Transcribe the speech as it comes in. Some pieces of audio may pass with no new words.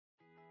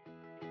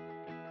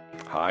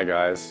Hi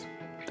guys,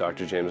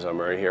 Dr. James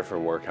Murray here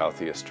from Work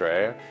Healthy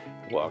Australia.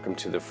 Welcome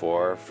to the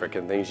 4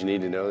 frickin' things you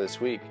need to know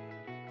this week.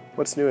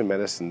 What's new in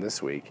medicine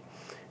this week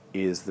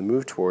is the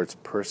move towards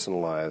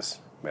personalized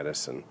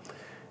medicine.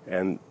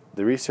 And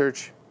the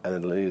research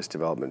and the latest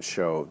developments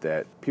show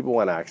that people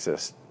want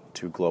access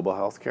to global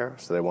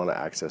healthcare, so they want to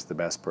access the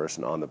best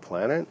person on the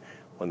planet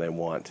when they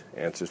want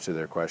answers to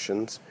their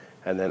questions.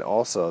 And then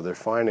also they're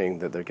finding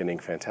that they're getting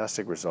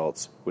fantastic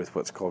results with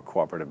what's called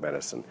cooperative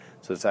medicine.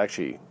 So it's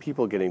actually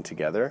people getting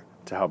together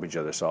to help each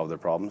other solve their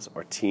problems,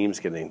 or teams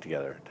getting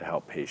together to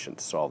help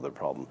patients solve their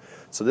problem.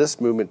 So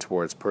this movement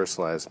towards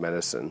personalized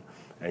medicine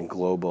and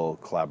global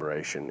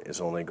collaboration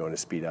is only going to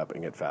speed up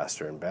and get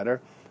faster and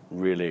better.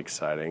 Really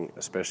exciting,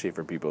 especially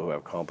for people who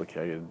have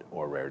complicated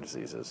or rare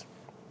diseases.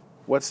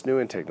 What's new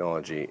in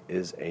technology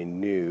is a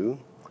new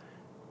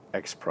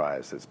X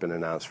Prize that's been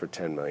announced for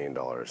 $10 million.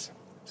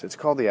 So it's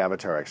called the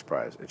Avatar X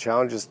Prize. It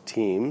challenges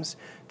teams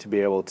to be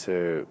able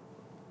to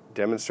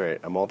demonstrate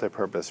a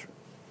multi-purpose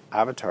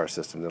avatar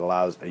system that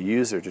allows a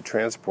user to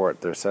transport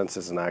their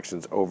senses and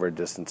actions over a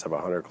distance of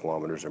 100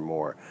 kilometers or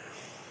more.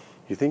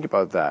 You think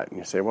about that and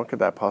you say, what could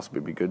that possibly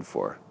be good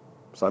for?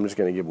 So I'm just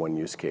going to give one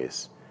use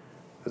case.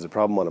 There's a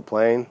problem on a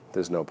plane,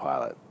 there's no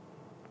pilot.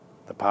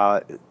 The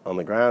pilot on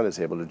the ground is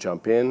able to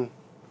jump in,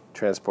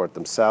 transport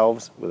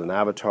themselves with an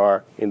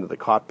avatar into the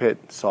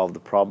cockpit, solve the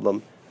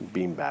problem, and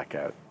beam back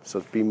out. So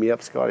it's beam me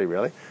up, Scotty,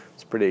 really?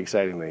 It's pretty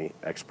exciting, the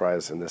X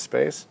Prize in this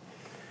space.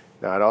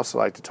 Now, I'd also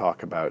like to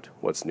talk about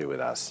what's new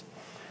with us.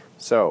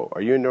 So,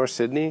 are you in North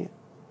Sydney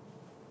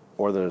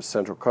or the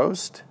Central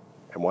Coast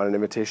and want an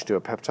invitation to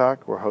a pep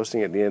talk we're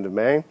hosting at the end of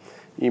May?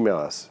 Email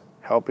us,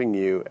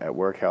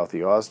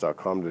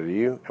 helpingyou@workhealthyoz.com.au,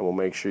 and we'll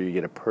make sure you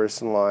get a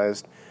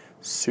personalized,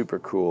 super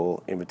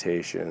cool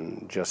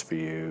invitation just for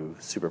you,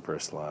 super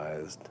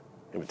personalized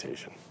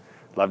invitation.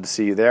 Love to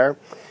see you there.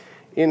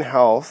 In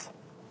health,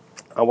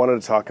 I wanted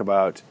to talk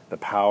about the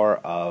power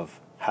of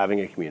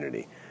having a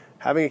community.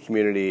 Having a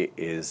community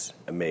is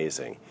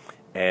amazing,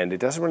 and it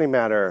doesn't really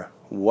matter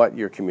what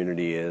your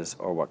community is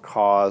or what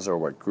cause or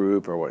what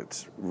group or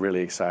what's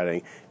really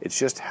exciting. It's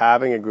just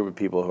having a group of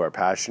people who are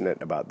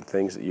passionate about the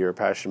things that you're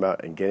passionate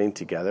about and getting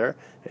together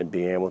and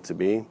being able to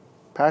be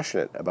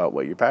passionate about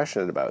what you're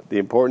passionate about. The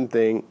important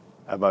thing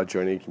about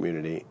joining a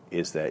community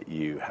is that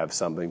you have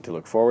something to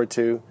look forward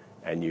to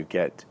and you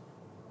get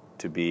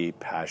to be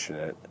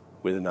passionate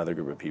with another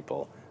group of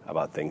people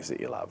about things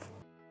that you love.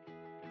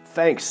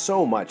 Thanks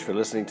so much for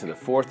listening to the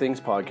 4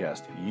 Things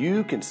podcast.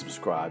 You can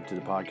subscribe to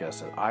the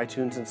podcast on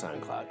iTunes and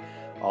SoundCloud.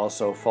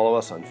 Also, follow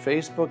us on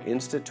Facebook,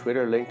 Insta,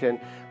 Twitter, LinkedIn,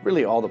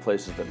 really all the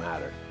places that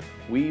matter.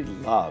 We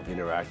love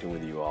interacting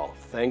with you all.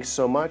 Thanks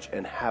so much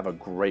and have a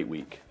great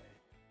week.